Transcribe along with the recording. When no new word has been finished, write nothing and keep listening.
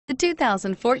The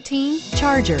 2014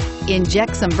 Charger.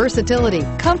 Inject some versatility,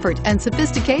 comfort, and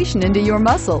sophistication into your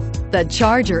muscle. The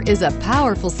Charger is a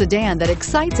powerful sedan that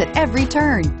excites at every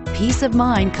turn. Peace of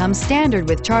mind comes standard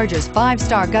with Charger's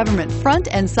 5-star government front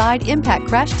and side impact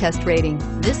crash test rating.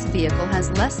 This vehicle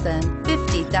has less than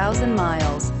 50,000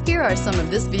 miles. Here are some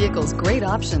of this vehicle's great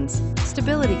options: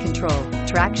 stability control,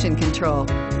 traction control,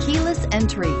 keyless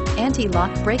entry,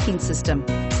 anti-lock braking system,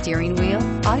 steering wheel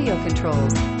audio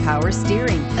controls, power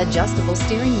steering, adjustable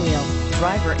steering wheel,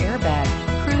 driver airbag,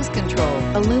 cruise control,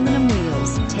 aluminum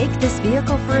wheels. Take this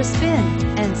vehicle for a spin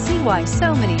and see why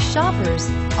so many shoppers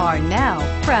are now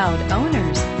proud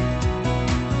owners.